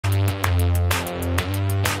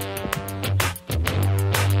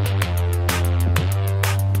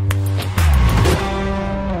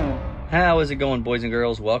How is it going, boys and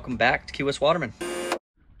girls? Welcome back to Key West Waterman.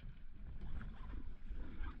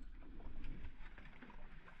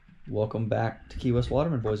 Welcome back to Key West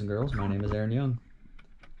Waterman, boys and girls. My name is Aaron Young.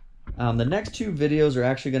 The next two videos are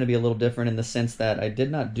actually going to be a little different in the sense that I did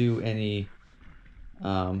not do any,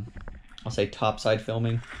 I'll say, topside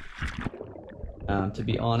filming. To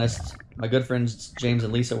be honest, my good friends James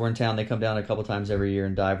and Lisa were in town. They come down a couple times every year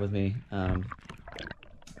and dive with me.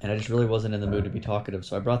 And I just really wasn't in the mood to be talkative,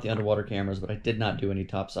 so I brought the underwater cameras, but I did not do any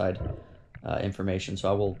topside information.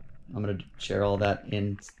 So I'm going to share all that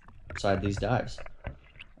inside these dives.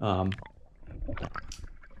 Give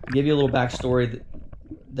you a little backstory.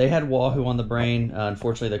 They had wahoo on the brain.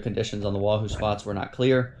 Unfortunately, the conditions on the wahoo spots were not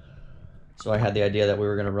clear, so I had the idea that we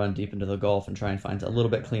were going to run deep into the Gulf and try and find a little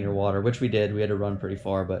bit cleaner water, which we did. We had to run pretty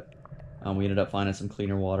far, but we ended up finding some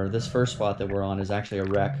cleaner water. This first spot that we're on is actually a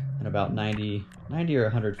wreck in about 90 or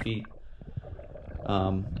 100 feet.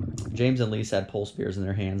 James and Lisa had pole spears in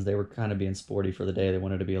their hands. They were kind of being sporty for the day. They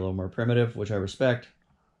wanted to be a little more primitive, which I respect.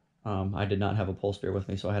 I did not have a pole spear with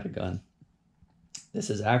me, so I had a gun.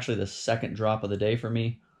 This is actually the second drop of the day for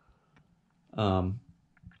me.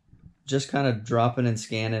 Just kind of dropping and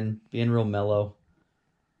scanning, being real mellow.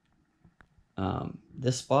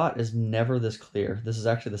 This spot is never this clear. This is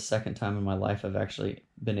actually the second time in my life I've actually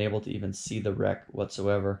been able to even see the wreck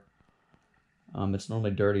whatsoever. It's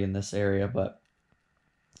normally dirty in this area, but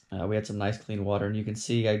we had some nice clean water. And you can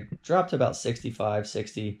see I dropped to about 65,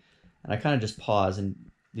 60, and I kind of just paused, and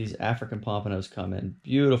these African pompanos come in.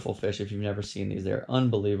 Beautiful fish. If you've never seen these, they're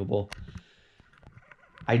unbelievable.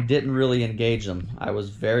 I didn't really engage them. I was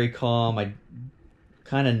very calm. I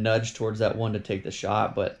kind of nudged towards that one to take the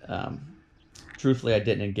shot, but truthfully, I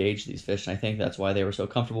didn't engage these fish, and I think that's why they were so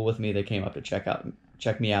comfortable with me. They came up to check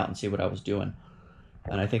me out and see what I was doing.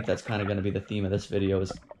 And I think that's kind of going to be the theme of this video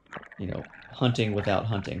is, you know, hunting without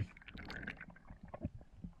hunting.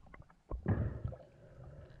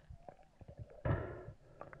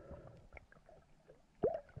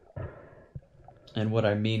 And what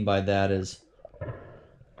I mean by that is,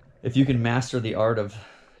 if you can master the art of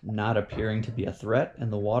not appearing to be a threat in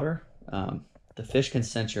the water, the fish can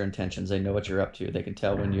sense your intentions. They know what you're up to. They can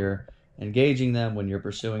tell when you're engaging them, when you're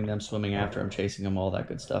pursuing them, swimming after them, chasing them, all that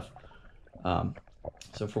good stuff.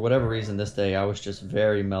 So for whatever reason this day, I was just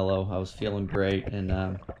very mellow. I was feeling great,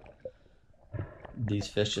 and these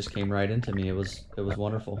fish just came right into me. It was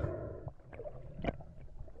wonderful.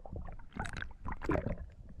 And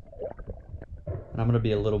I'm going to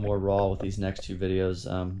be a little more raw with these next two videos,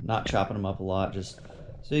 not chopping them up a lot, just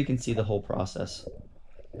so you can see the whole process,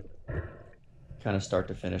 kind of start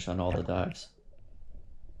to finish on all the dives.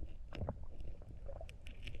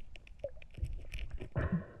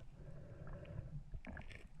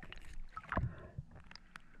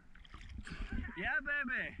 Yeah,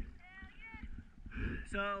 baby.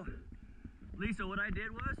 So, Lisa, what I did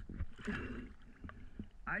was,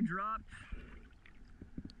 I dropped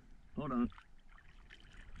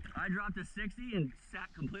to 60 and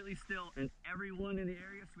sat completely still, and everyone in the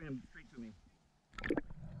area swam straight to me.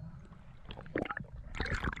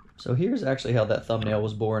 So here's actually how that thumbnail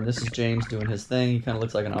was born. This is James doing his thing. He kind of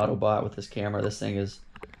looks like an Autobot with his camera. This thing is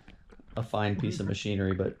a fine piece of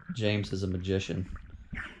machinery, but James is a magician.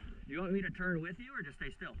 You want me to turn with you or just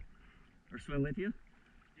stay still? Or swim with you?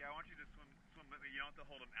 Yeah, I want you to swim with me. You don't have to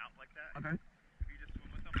hold them out like that. Okay. If you just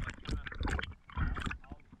swim with them, like,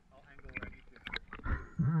 I'll angle where I need to.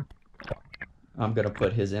 I'm going to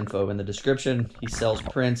put his info in the description. He sells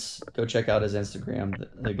prints. Go check out his Instagram.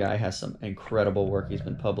 The guy has some incredible work. He's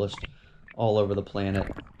been published all over the planet.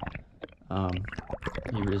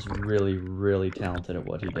 He is really, really talented at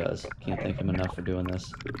what he does. Can't thank him enough for doing this.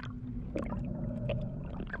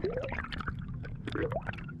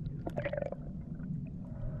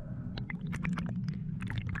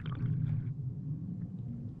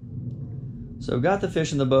 So got the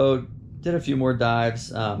fish in the boat, did a few more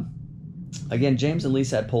dives. Again, James and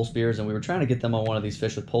Lisa had pole spears, and we were trying to get them on one of these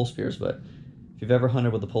fish with pole spears, but if you've ever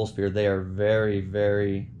hunted with a pole spear, they are very,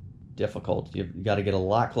 very difficult. You've got to get a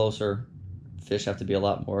lot closer. Fish have to be a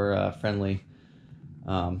lot more friendly.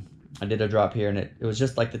 I did a drop here, and it was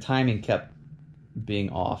just like the timing kept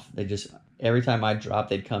being off. Every time I dropped,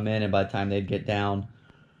 they'd come in, and by the time they'd get down,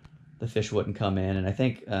 the fish wouldn't come in. And I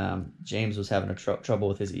think James was having trouble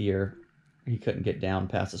with his ear. He couldn't get down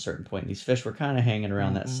past a certain point. These fish were kind of hanging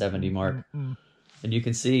around that 70 mark. And you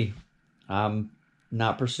can see I'm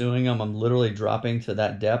not pursuing them. I'm literally dropping to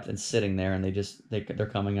that depth and sitting there, and they're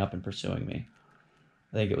coming up and pursuing me.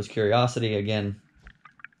 I think it was curiosity. Again,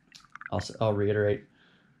 I'll reiterate.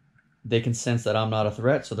 They can sense that I'm not a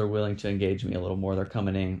threat, so they're willing to engage me a little more. They're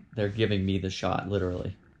coming in. They're giving me the shot,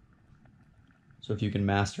 literally. So if you can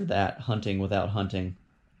master that hunting without hunting,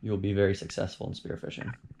 you'll be very successful in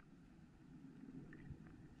spearfishing.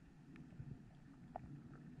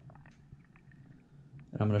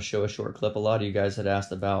 And I'm going to show a short clip. A lot of you guys had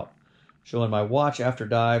asked about showing my watch after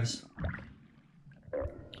dives.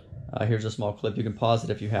 Here's a small clip. You can pause it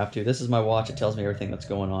if you have to. This is my watch. It tells me everything that's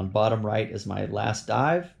going on. Bottom right is my last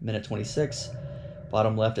dive, minute 26.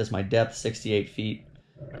 Bottom left is my depth, 68 feet.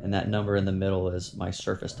 And that number in the middle is my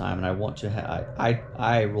surface time. And I want to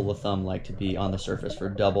I rule of thumb like to be on the surface for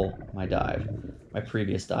double my dive, my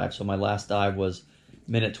previous dive. So my last dive was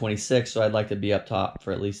minute 26, so I'd like to be up top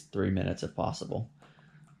for at least 3 minutes if possible.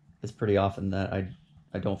 It's pretty often that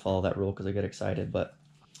I don't follow that rule because I get excited, but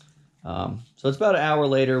so it's about an hour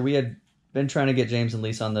later. We had been trying to get James and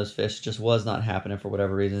Lisa on those fish, just was not happening for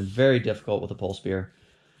whatever reason. It's very difficult with a pole spear.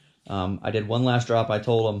 I did one last drop. I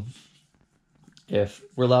told them if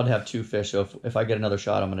we're allowed to have 2 fish, so if I get another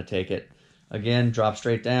shot, I'm going to take it. Again, drop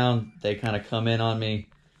straight down. They kind of come in on me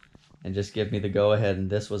and just give me the go-ahead, and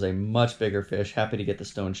this was a much bigger fish. Happy to get the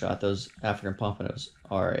stone shot. Those African pompanos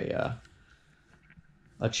are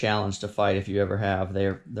a challenge to fight if you ever have.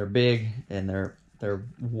 They're big and they're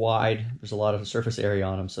wide. There's a lot of surface area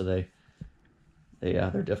on them, so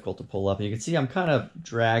they're difficult to pull up. And you can see I'm kind of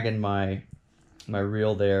dragging my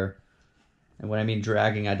reel there. And when I mean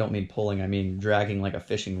dragging, I don't mean pulling. I mean dragging like a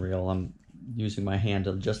fishing reel. I'm using my hand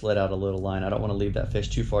to just let out a little line. I don't want to leave that fish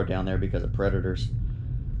too far down there because of predators.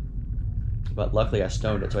 But luckily I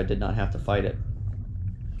stoned it, so I did not have to fight it.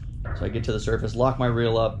 So I get to the surface, lock my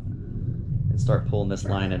reel up, and start pulling this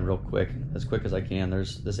line in real quick as I can.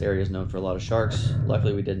 This area is known for a lot of sharks.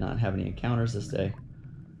 Luckily we did not have any encounters this day.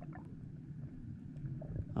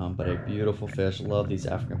 But a beautiful fish. Love these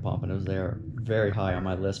African pompanos. They are very high on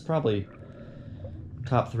my list. Probably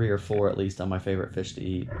top 3 or 4 at least on my favorite fish to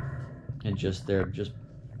eat. And they're just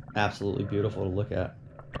absolutely beautiful to look at.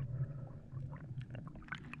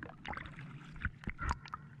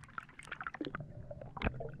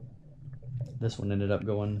 This one ended up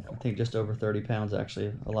going, I think, just over 30 pounds,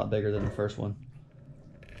 actually. A lot bigger than the first one.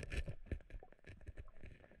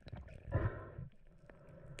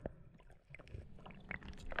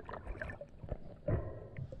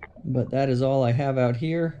 But that is all I have out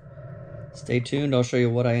here. Stay tuned. I'll show you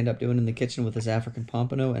what I end up doing in the kitchen with this African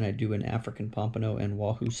pompano, and I do an African pompano and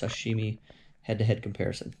wahoo sashimi head-to-head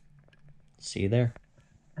comparison. See you there.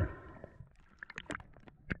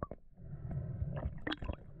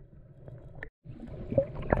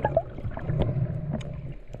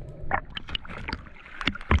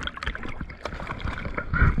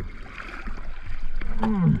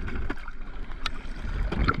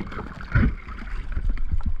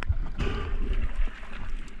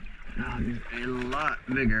 A lot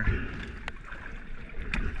bigger.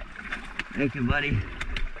 Thank you, buddy.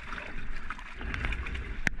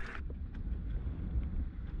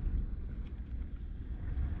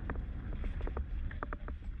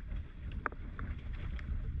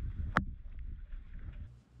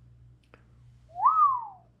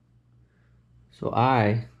 So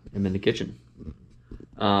I am in the kitchen.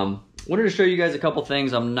 Wanted to show you guys a couple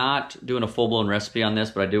things. I'm not doing a full-blown recipe on this,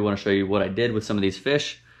 but I do want to show you what I did with some of these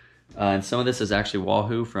fish. And some of this is actually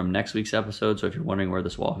wahoo from next week's episode, so if you're wondering where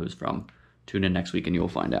this wahoo is from, tune in next week and you'll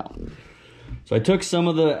find out. So I took some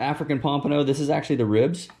of the African pompano. This is actually the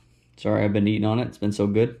ribs. Sorry, I've been eating on it. It's been so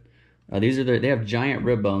good. They have giant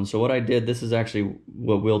rib bones. So what I did, this is actually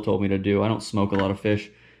what Will told me to do. I don't smoke a lot of fish.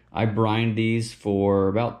 I brined these for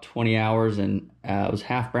about 20 hours, and it was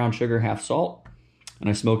half brown sugar, half salt. And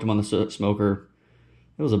I smoked them on the smoker.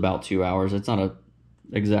 It was about 2 hours. It's not an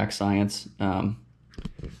exact science.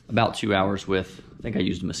 About 2 hours with, I think I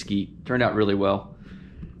used mesquite. Turned out really well.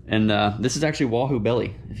 And this is actually wahoo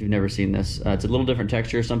belly, if you've never seen this. It's a little different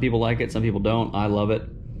texture. Some people like it, some people don't. I love it.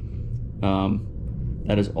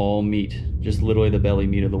 That is all meat, just literally the belly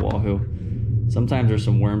meat of the wahoo. Sometimes there's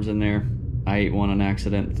some worms in there. I ate one on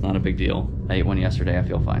accident. It's not a big deal. I ate one yesterday. I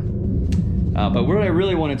feel fine. But what I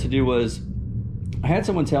really wanted to do was, I had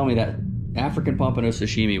someone tell me that African pompano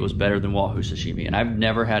sashimi was better than wahoo sashimi, and I've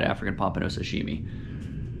never had African pompano sashimi.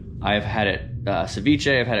 I've had it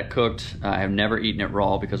ceviche, I've had it cooked. I have never eaten it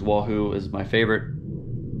raw because wahoo is my favorite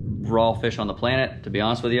raw fish on the planet, to be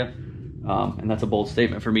honest with you. And that's a bold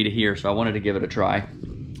statement for me to hear, so I wanted to give it a try.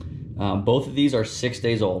 Both of these are 6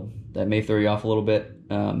 days old. That may throw you off a little bit,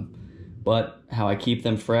 but how I keep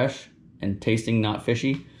them fresh and tasting not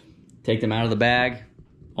fishy, take them out of the bag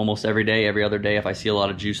almost every day, every other day. If I see a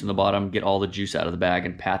lot of juice in the bottom, get all the juice out of the bag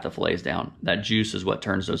and pat the fillets down. That juice is what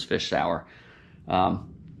turns those fish sour.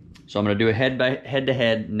 So I'm going to do a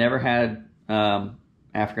head-to-head. Never had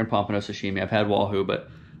African pompano sashimi. I've had wahoo, but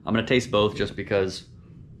I'm gonna taste both just because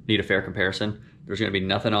need a fair comparison. There's gonna be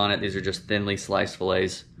nothing on it. These are just thinly sliced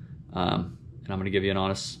fillets. And I'm gonna give you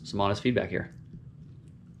some honest feedback here.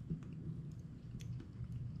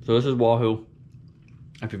 So this is wahoo.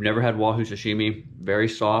 If you've never had wahoo sashimi, very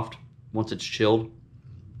soft once it's chilled.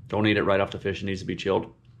 Don't eat it right off the fish, it needs to be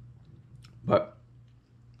chilled. But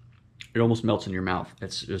it almost melts in your mouth.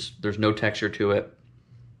 It's just, there's no texture to it,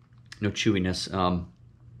 no chewiness.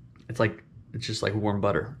 It's just like warm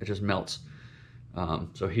butter. It just melts.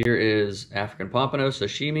 So here is African Pompano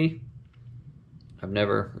sashimi.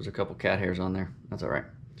 There's a couple cat hairs on there. That's all right.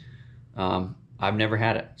 I've never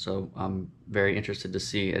had it, so I'm very interested to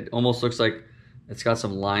see. It almost looks like it's got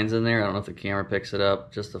some lines in there. I don't know if the camera picks it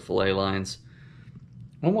up, just the fillet lines.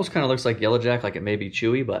 Almost kind of looks like yellow jack, like it may be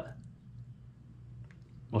chewy, but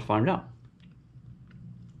we'll find out.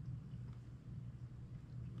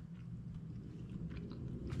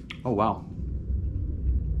 Oh, wow.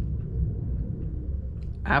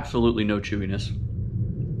 Absolutely no chewiness.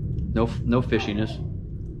 No fishiness.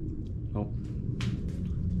 Oh.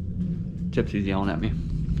 Tipsy's yelling at me.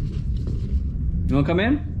 You wanna come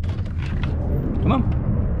in? Come on.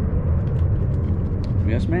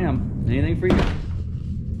 Yes, ma'am. Anything for you?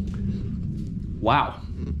 Wow.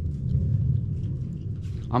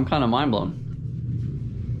 I'm kind of mind blown.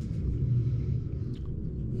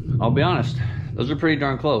 I'll be honest. Those are pretty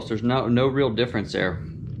darn close. There's no real difference there.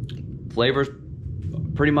 Flavor's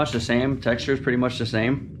pretty much the same. Texture's pretty much the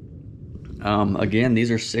same. Again, these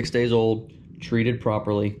are 6 days old, treated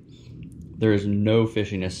properly. There is no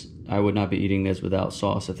fishiness. I would not be eating this without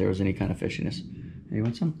sauce if there was any kind of fishiness. Hey, you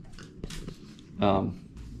want some?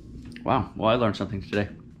 Wow, well, I learned something today.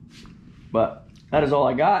 But that is all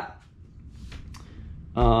I got.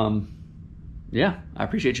 Yeah, I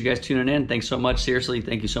appreciate you guys tuning in. Thanks so much. Seriously,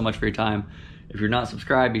 thank you so much for your time. If you're not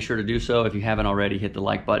subscribed, be sure to do so. If you haven't already, hit the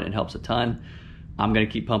like button. It helps a ton. I'm going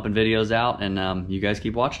to keep pumping videos out, and you guys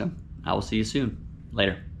keep watching them. I will see you soon.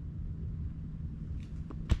 Later.